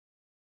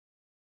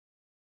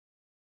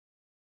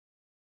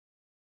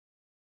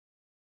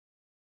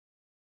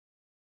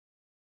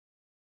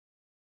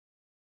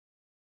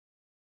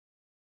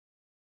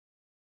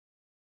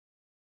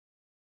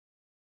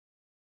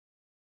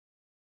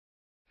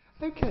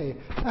Okay,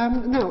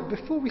 now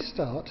before we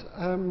start,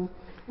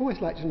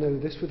 always like to know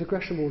this with the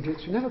Gresham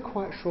audience, you're never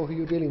quite sure who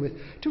you're dealing with.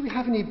 Do we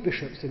have any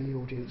bishops in the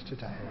audience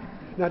today?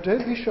 Now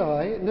don't be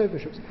shy, no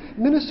bishops.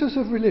 Ministers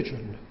of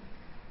religion.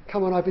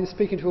 Come on, I've been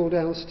speaking to all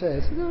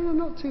downstairs. No,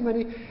 not too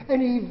many.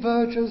 Any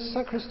vergers,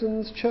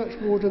 sacristans, church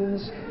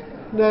wardens?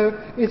 No.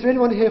 Is there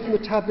anyone here from the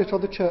Tablet or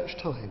the Church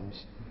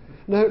Times?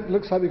 No,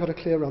 looks like we've got a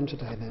clear run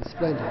today then.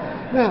 Splendid.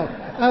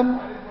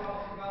 Now,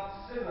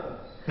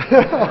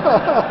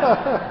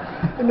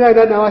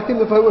 no, I think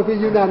the vote will be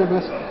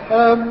unanimous.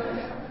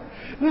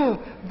 Now,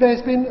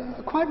 there's been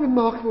a quite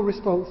remarkable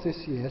response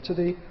this year to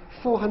the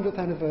 400th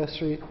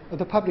anniversary of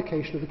the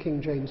publication of the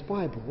King James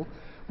Bible,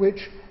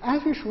 which,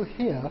 as we shall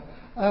hear,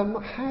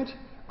 had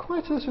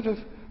quite a sort of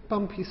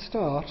bumpy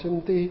start,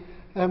 and the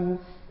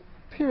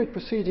period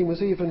preceding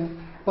was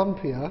even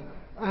bumpier,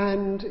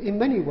 and in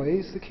many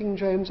ways the King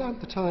James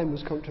at the time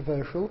was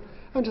controversial,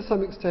 and to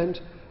some extent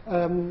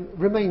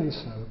remains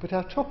so. But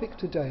our topic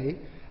today,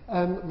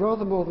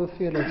 rather more than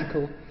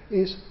theological,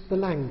 is the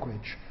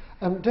language.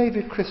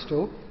 David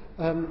Crystal,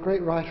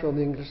 great writer on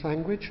the English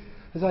language,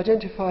 has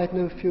identified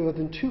no fewer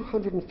than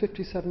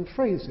 257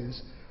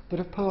 phrases that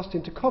have passed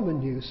into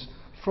common use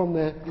from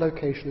their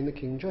location in the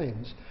King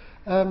James.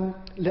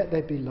 Let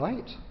there be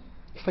light,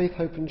 faith,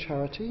 hope and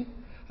charity,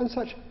 and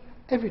such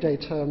everyday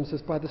terms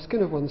as by the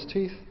skin of one's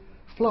teeth,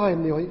 fly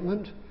in the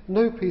ointment,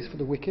 no peace for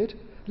the wicked,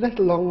 let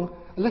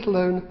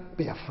alone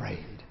be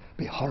afraid,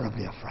 be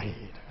horribly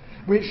afraid,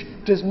 which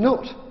does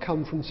not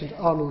come from St.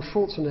 Arnold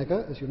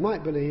Schwarzenegger, as you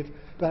might believe,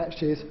 but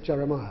actually is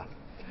Jeremiah.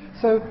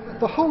 So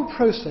the whole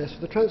process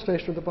of the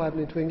translation of the Bible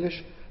into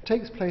English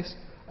takes place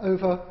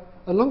over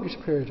a longish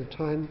period of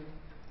time,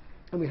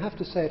 and we have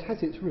to say it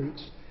has its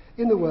roots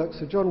in the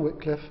works of John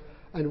Wycliffe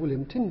and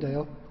William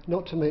Tyndale,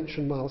 not to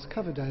mention Miles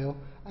Coverdale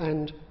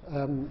and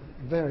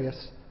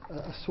various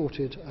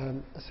assorted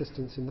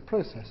assistants in the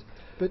process.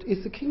 But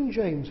it's the King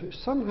James which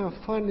somehow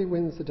finally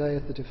wins the day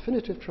as the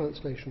definitive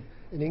translation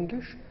in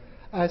English,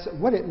 as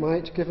well it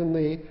might, given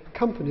the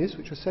companies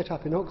which were set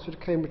up in Oxford,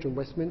 Cambridge and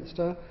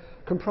Westminster,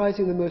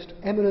 comprising the most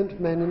eminent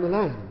men in the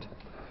land,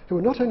 who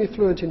were not only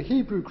fluent in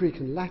Hebrew, Greek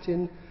and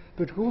Latin,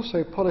 but who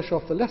also polish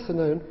off the lesser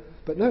known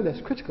but no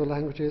less critical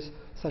languages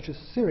such as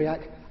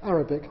Syriac,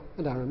 Arabic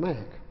and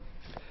Aramaic.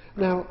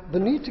 Now, the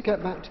need to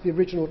get back to the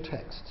original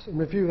texts and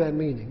review their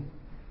meaning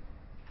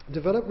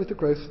developed with the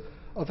growth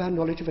of our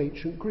knowledge of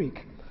ancient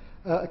Greek,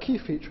 a key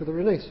feature of the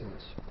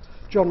Renaissance.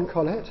 John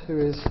Colet, who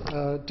is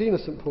Dean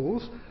of St.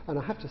 Paul's, and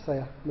I have to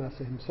say,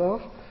 Mercer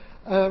himself,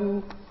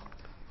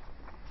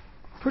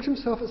 put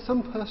himself at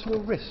some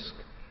personal risk.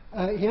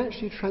 He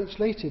actually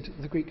translated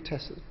the Greek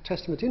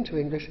Testament into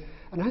English,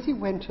 and as he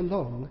went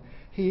along,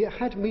 he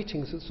had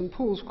meetings at St.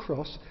 Paul's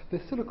Cross.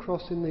 There's still a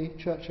cross in the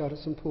churchyard at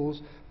St.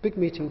 Paul's, big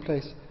meeting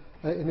place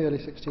in the early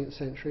 16th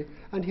century,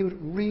 and he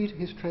would read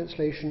his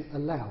translation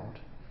aloud.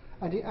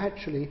 And he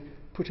actually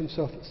put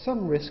himself at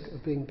some risk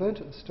of being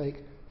burnt at the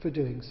stake for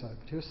doing so.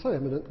 But he was so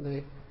eminent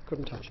they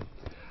couldn't touch him.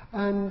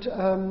 And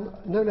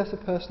no less a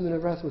person than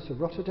Erasmus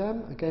of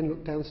Rotterdam, again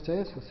look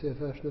downstairs, you'll see a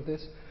version of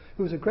this,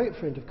 who was a great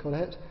friend of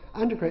Colet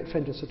and a great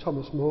friend of Sir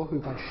Thomas More, who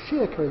by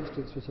sheer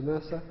coincidence was a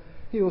Mercer.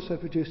 He also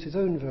produced his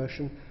own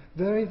version,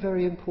 very,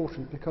 very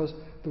important, because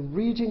the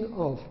reading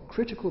of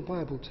critical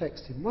Bible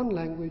texts in one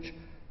language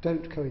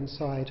don't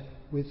coincide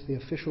with the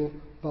official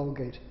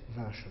Vulgate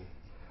version.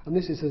 And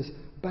this is as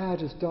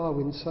bad as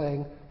Darwin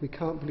saying we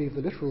can't believe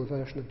the literal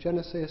version of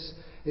Genesis.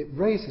 It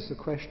raises the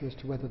question as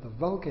to whether the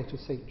Vulgate of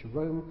St.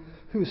 Jerome,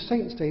 whose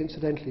Saint's Day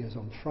incidentally is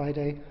on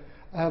Friday,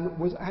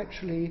 was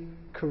actually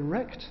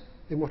correct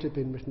in what had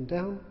been written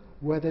down.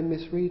 Were there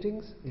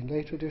misreadings? In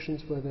later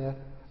editions, were there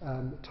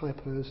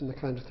typos and the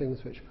kind of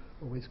things which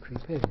always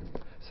creep in?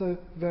 So,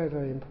 very,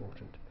 very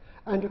important.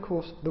 And of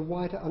course, the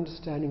wider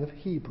understanding of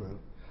Hebrew.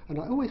 And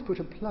I always put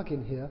a plug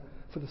in here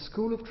for the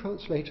School of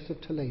Translators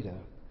of Toledo.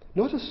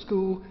 Not a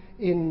school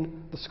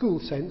in the school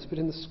sense, but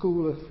in the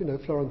school of,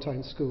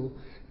 Florentine school.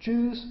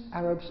 Jews,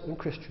 Arabs and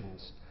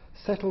Christians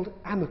settled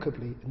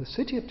amicably in the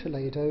city of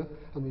Toledo,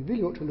 and we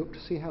really ought to look to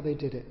see how they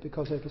did it,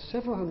 because over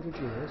several hundred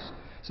years,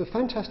 it's a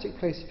fantastic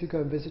place if you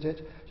go and visit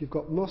it. You've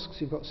got mosques,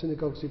 you've got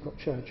synagogues, you've got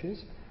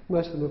churches.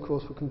 Most of them, of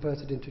course, were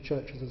converted into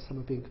churches, and some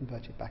are being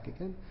converted back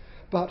again.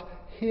 But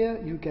here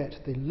you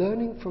get the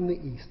learning from the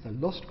East, the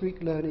lost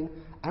Greek learning,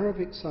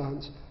 Arabic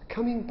science,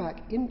 coming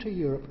back into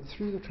Europe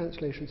through the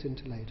translations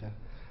into Toledo.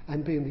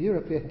 And being the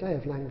European Day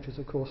of Languages,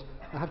 of course,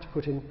 I have to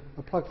put in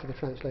a plug for the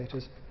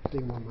translators,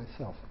 being one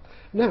myself.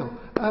 Now,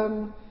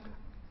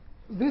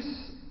 this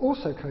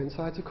also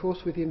coincides, of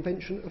course, with the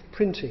invention of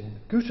printing.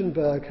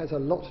 Gutenberg has a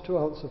lot to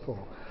answer for.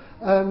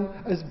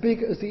 As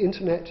big as the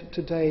internet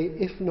today,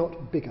 if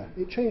not bigger.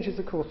 It changes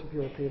the course of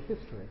European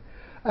history.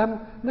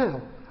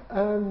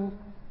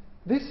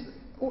 This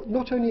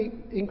not only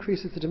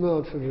increases the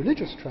demand for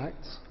religious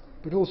tracts,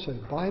 but also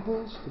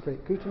Bibles, the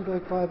great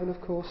Gutenberg Bible, of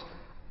course,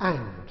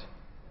 and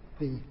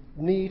the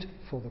need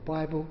for the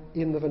Bible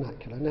in the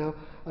vernacular. Now,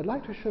 I'd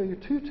like to show you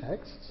two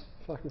texts,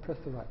 if I can press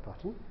the right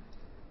button.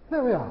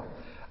 There we are.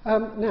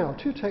 Now,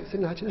 two texts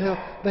in Latin.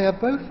 Now, they are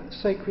both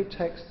sacred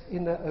texts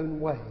in their own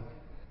way.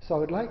 So I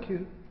would like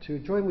you to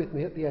join with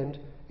me at the end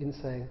in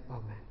saying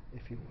Amen,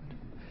 if you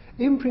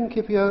would. In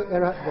principio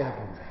erat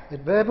verbum, et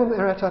verbum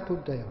erat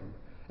apud Deum,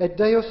 et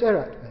Deus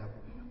erat verbum.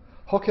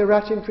 Hoc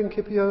erat in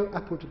principio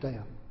apud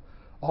Deum.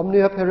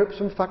 Omnia per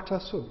ipsum facta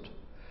sunt,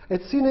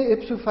 et sine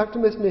ipsum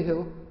factum est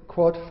nihil,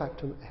 quod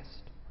factum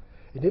est.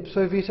 In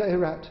ipso vita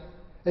erat,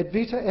 et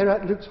vita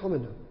erat lux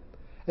hominum,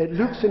 et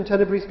lux in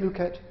tenebris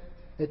lucet,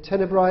 et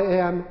tenebrae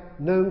eam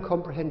non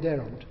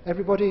comprehenderunt.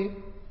 Everybody?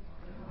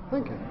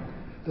 Thank you.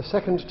 The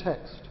second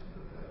text.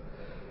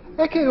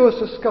 Ecce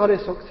ursus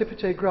scalis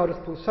occipite gradus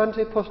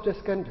pulsante post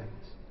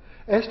descendens,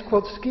 est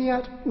quod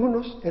sciat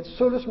unus et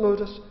solus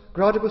modus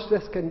gradibus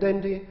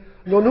descendendi,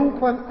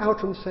 nonunquam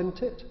autum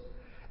sentit,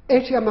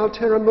 etiam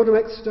altera modum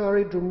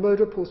extari drum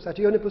modo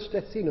pulsationibus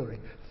desinori,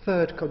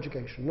 third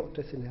conjugation, not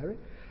desinere,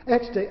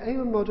 et de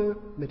eum modo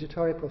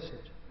meditare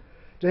possit.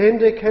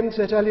 Deinde cens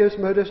et alios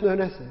modus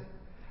non esse,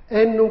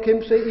 en nunc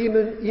imse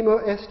imo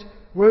est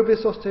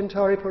vobis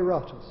ostentari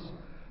paratus,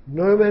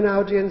 nomen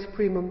audiens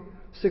primum,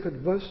 sicut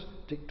vos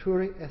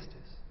dicturi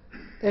estis.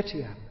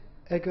 Etiam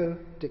ego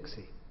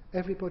dixi.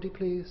 Everybody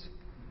please.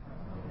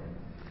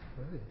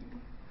 Right.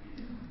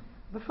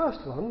 The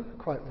first one,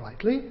 quite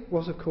rightly,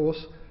 was of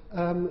course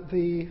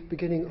the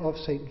beginning of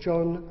St.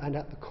 John and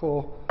at the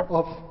core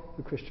of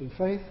the Christian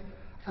faith,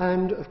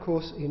 and of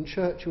course in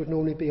church you would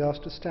normally be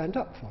asked to stand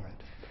up for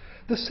it.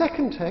 The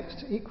second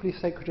text, equally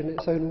sacred in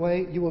its own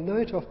way, you will know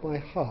it off by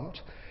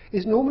heart,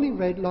 is normally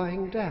read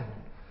lying down,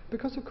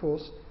 because of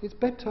course it's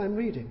bedtime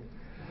reading.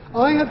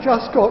 I have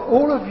just got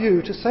all of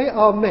you to say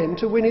Amen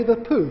to Winnie the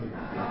Pooh.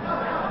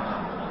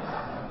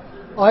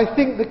 I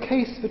think the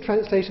case for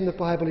translating the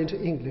Bible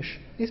into English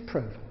is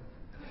proven.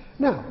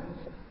 Now,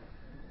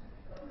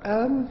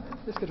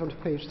 let's get on to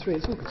page 3,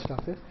 it's all good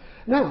stuff here.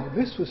 Now,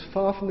 this was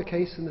far from the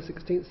case in the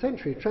 16th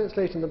century.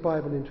 Translating the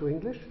Bible into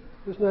English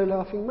was no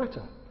laughing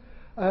matter.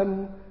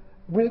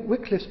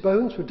 Wycliffe's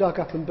bones were dug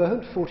up and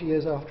burnt 40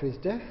 years after his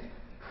death.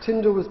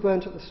 Tyndale was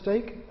burnt at the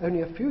stake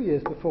only a few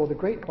years before the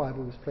Great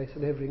Bible was placed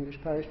in every English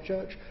parish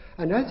church,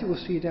 and as you will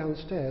see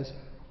downstairs,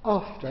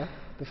 after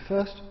the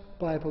first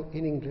Bible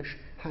in English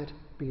had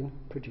been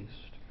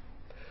produced.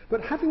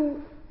 But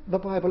having the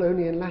Bible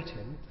only in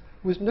Latin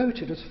was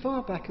noted as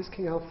far back as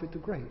King Alfred the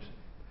Great,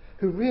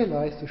 who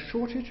realised the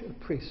shortage of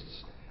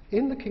priests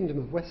in the Kingdom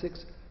of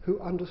Wessex who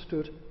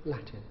understood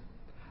Latin.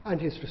 And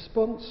his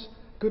response,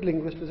 good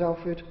linguist as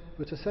Alfred,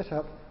 was to set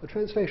up a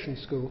translation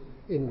school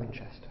in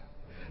Winchester.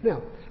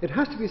 Now, it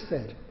has to be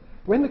said,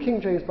 when the King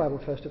James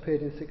Bible first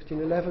appeared in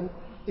 1611,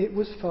 it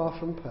was far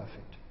from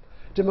perfect.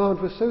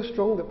 Demand was so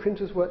strong that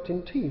printers worked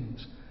in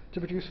teams to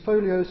produce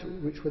folios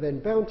which were then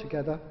bound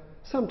together,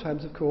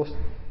 sometimes, of course,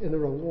 in the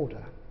wrong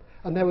order.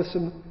 And there were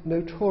some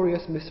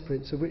notorious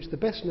misprints, of which the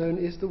best known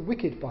is the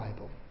Wicked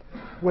Bible,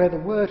 where the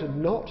word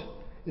not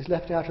is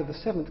left out of the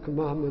 7th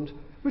commandment,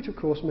 which of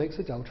course makes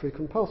adultery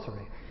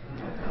compulsory.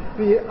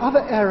 The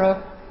other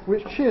error,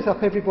 which cheers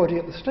up everybody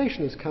at the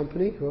Stationers'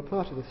 Company, who are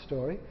part of this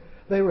story,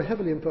 they were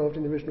heavily involved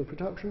in the original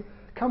production,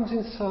 comes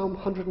in Psalm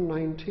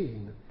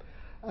 119,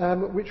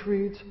 which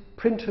reads,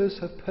 "Printers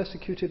have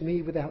persecuted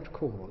me without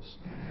cause."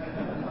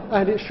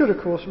 And it should, of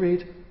course,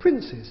 read,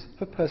 "Princes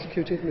have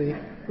persecuted me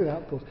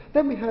without cause."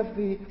 Then we have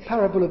the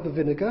parable of the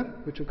vinegar,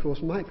 which of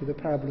course might be the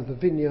parable of the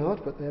vineyard,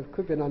 but there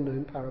could be an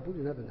unknown parable,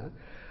 you never know.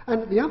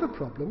 And the other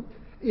problem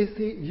is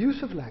the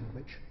use of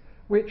language,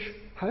 which,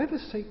 however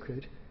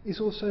sacred, is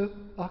also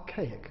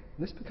archaic.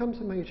 And this becomes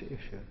a major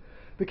issue.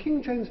 The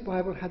King James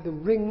Bible had the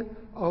ring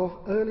of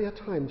earlier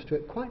times to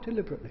it quite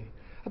deliberately.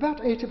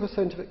 About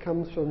 80% of it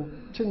comes from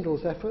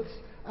Tyndale's efforts,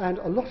 and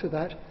a lot of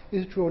that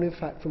is drawn, in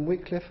fact, from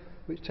Wycliffe,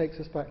 which takes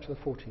us back to the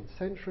 14th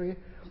century.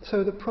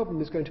 So the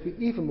problem is going to be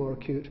even more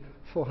acute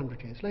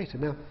 400 years later.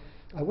 Now,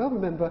 I well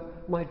remember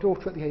my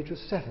daughter at the age of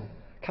 7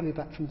 coming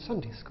back from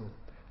Sunday school,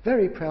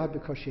 very proud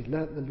because she'd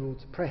learnt the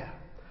Lord's Prayer.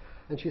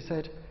 And she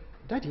said,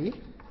 "Daddy,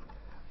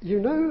 you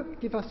know,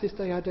 give us this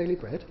day our daily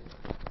bread?"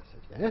 I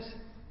said, "Yes."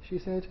 She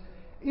said,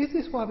 "Is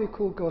this why we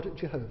call God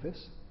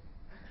Jehovah's?"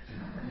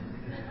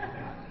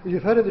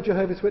 You've heard of the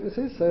Jehovah's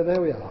Witnesses, so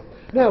there we are.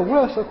 Now,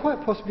 worse, or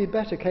quite possibly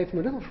better, came from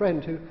a little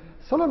friend who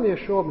solemnly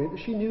assured me that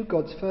she knew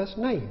God's first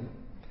name.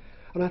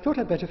 And I thought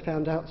I'd better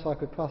find out so I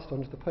could pass it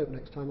on to the Pope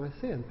next time I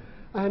see him.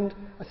 And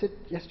I said,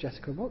 "Yes,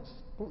 Jessica, what's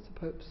the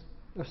Pope's...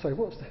 Oh, sorry,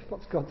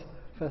 what's God's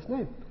first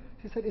name?"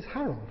 She said, "It's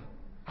Harold."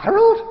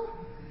 "Harold?"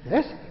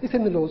 "Yes, it's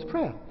in the Lord's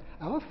Prayer.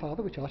 Our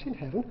Father which art in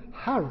heaven,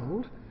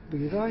 hallowed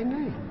be thy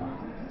name."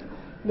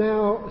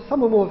 Now,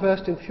 someone more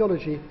versed in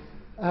theology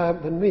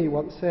than me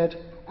once said,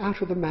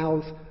 "Out of the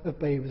mouths of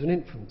babes and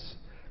infants."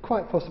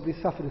 Quite possibly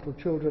suffer little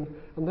children,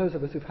 and those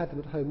of us who've had them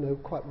at home know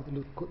quite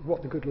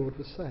what the good Lord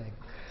was saying.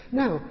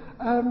 Now,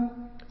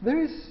 there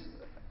is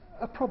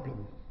a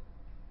problem,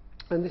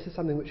 and this is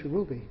something which we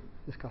will be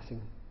discussing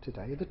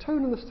today. The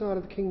tone and the style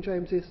of the King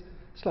James is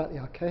slightly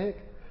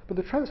archaic, but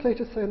the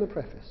translators say in the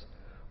preface,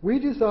 "We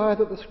desire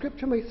that the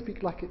Scripture may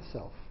speak like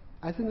itself,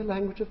 as in the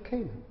language of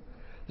Canaan,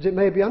 that it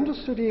may be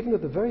understood even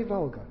of the very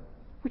vulgar,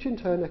 which in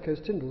turn echoes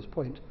Tyndall's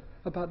point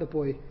about the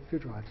boy who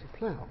drives the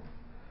plough.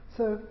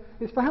 So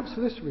it's perhaps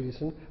for this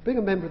reason, being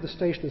a member of the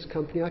Stationers'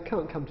 Company, I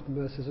can't come to the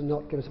Mercers and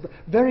not give us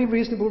very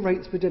reasonable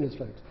rates for dinners,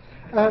 folks.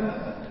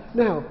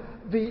 Now,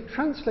 the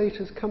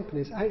translators'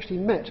 companies actually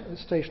met at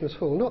Stationers'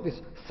 Hall, not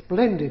this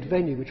splendid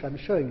venue which I'm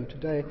showing you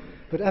today,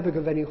 but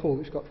Abergavenny Hall,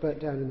 which got burnt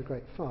down in the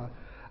Great Fire.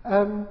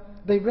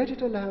 They read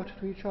it aloud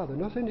to each other,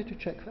 not only to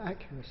check for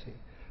accuracy,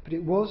 but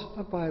it was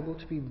a Bible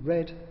to be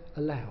read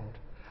aloud.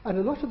 And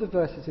a lot of the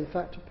verses, in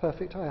fact, are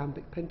perfect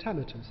iambic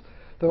pentameters,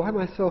 though I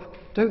myself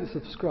don't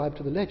subscribe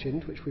to the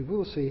legend, which we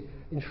will see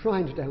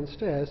enshrined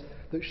downstairs,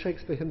 that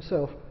Shakespeare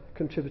himself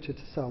contributed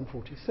to Psalm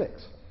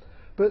 46.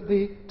 But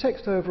the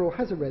text overall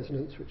has a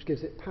resonance which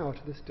gives it power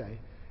to this day,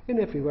 in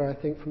everywhere, I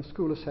think, from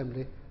school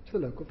assembly to the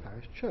local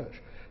parish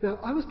church. Now,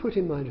 I was put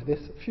in mind of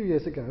this a few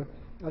years ago.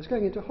 I was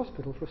going into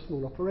hospital for a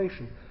small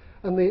operation,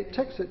 and the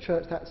text at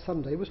church that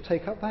Sunday was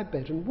 "Take up thy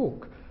bed and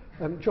walk,"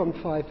 John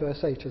 5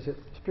 verse 8 as it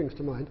springs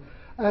to mind.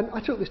 And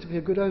I took this to be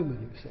a good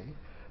omen, you see.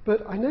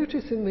 But I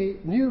notice in the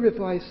New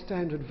Revised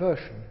Standard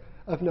Version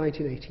of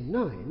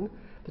 1989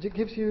 that it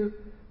gives you,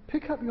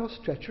 "Pick up your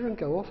stretcher and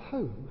go off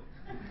home."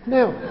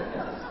 Now,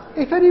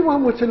 if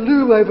anyone were to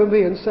loom over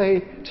me and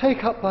say,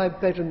 "Take up thy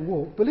bed and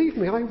walk," believe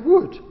me, I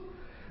would.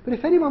 But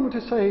if anyone were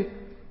to say,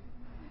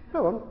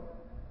 "Go on,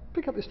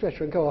 pick up your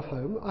stretcher and go off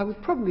home," I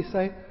would probably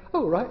say,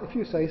 "Oh, right, if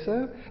you say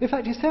so." In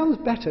fact, it sounds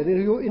better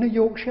in a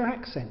Yorkshire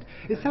accent.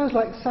 It sounds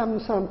like "Sam,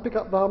 son, pick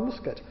up thy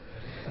musket."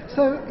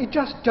 So it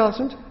just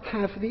doesn't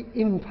have the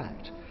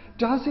impact.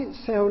 Does it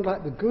sound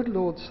like the good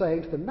Lord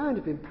saying to the man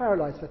who'd been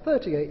paralysed for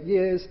 38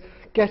 years,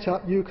 "Get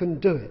up, you can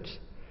do it"?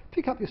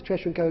 Pick up your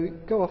stretcher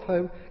and go off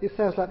home. It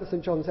sounds like the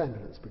St John's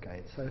Ambulance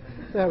Brigade. So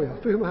there we are,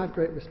 for whom I have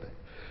great respect.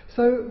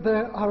 So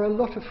there are a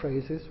lot of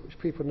phrases which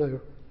people know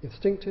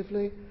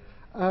instinctively,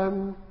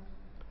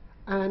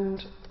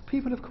 and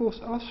people, of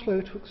course, are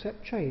slow to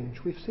accept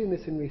change. We've seen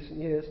this in recent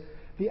years.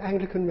 The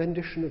Anglican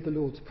rendition of the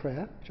Lord's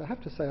Prayer, which I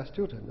have to say I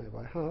still don't know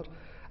by heart,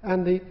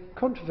 and the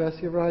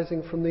controversy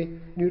arising from the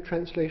new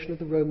translation of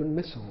the Roman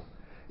Missal.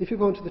 If you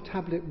go onto the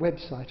tablet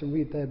website and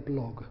read their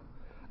blog,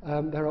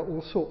 there are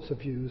all sorts of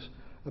views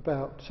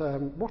about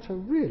what are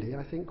really,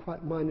 I think,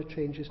 quite minor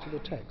changes to the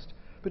text.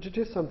 But it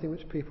is something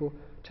which people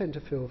tend to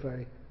feel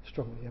very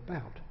strongly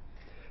about.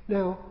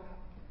 Now,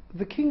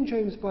 the King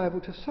James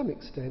Bible, to some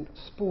extent,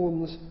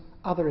 spawns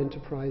other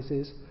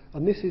enterprises,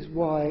 and this is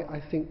why I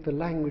think the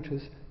language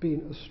has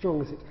been as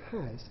strong as it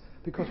has,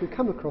 because we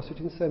come across it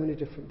in so many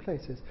different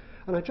places.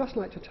 And I'd just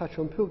like to touch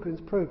on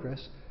Pilgrim's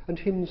Progress and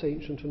Hymns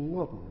Ancient and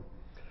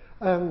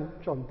Modern.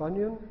 John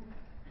Bunyan,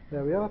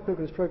 there we are,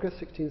 Pilgrim's Progress,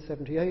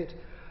 1678.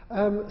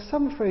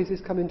 Some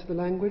phrases come into the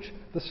language,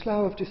 the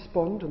Slough of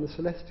Despond and the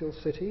Celestial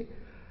City,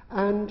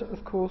 and,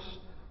 of course,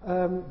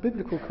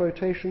 biblical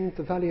quotation,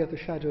 the Valley of the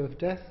Shadow of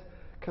Death,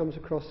 comes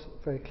across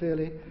very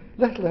clearly,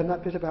 let alone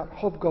that bit about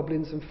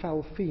hobgoblins and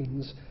foul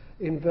fiends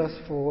in verse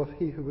 4 of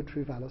He Who Would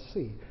True Valour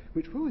See,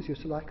 which we always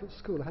used to like at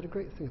school. I had a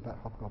great thing about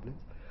hobgoblins.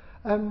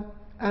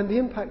 And the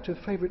impact of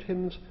favourite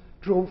hymns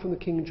drawn from the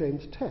King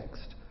James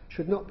text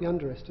should not be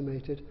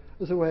underestimated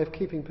as a way of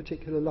keeping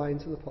particular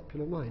lines in the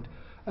popular mind.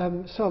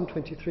 Psalm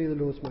 23, "The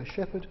Lord's my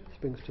shepherd,"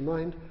 springs to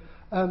mind.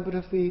 But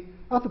of the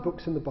other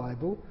books in the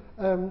Bible,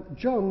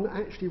 John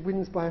actually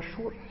wins by a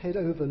short head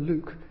over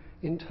Luke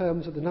in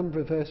terms of the number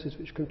of verses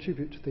which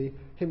contribute to the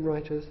hymn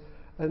writers.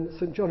 And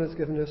St John has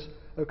given us,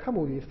 "O come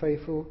all ye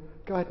faithful,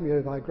 guide me,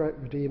 O thy great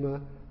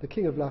Redeemer, the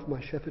King of love my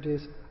shepherd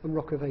is, and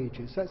Rock of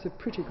ages." That's a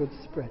pretty good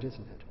spread,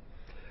 isn't it?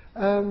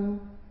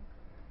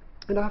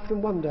 And I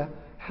often wonder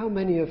how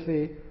many of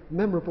the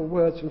memorable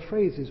words and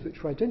phrases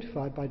which were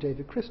identified by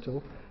David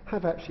Crystal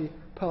have actually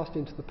passed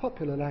into the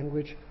popular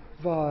language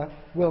via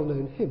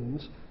well-known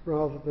hymns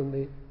rather than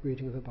the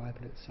reading of the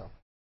Bible itself.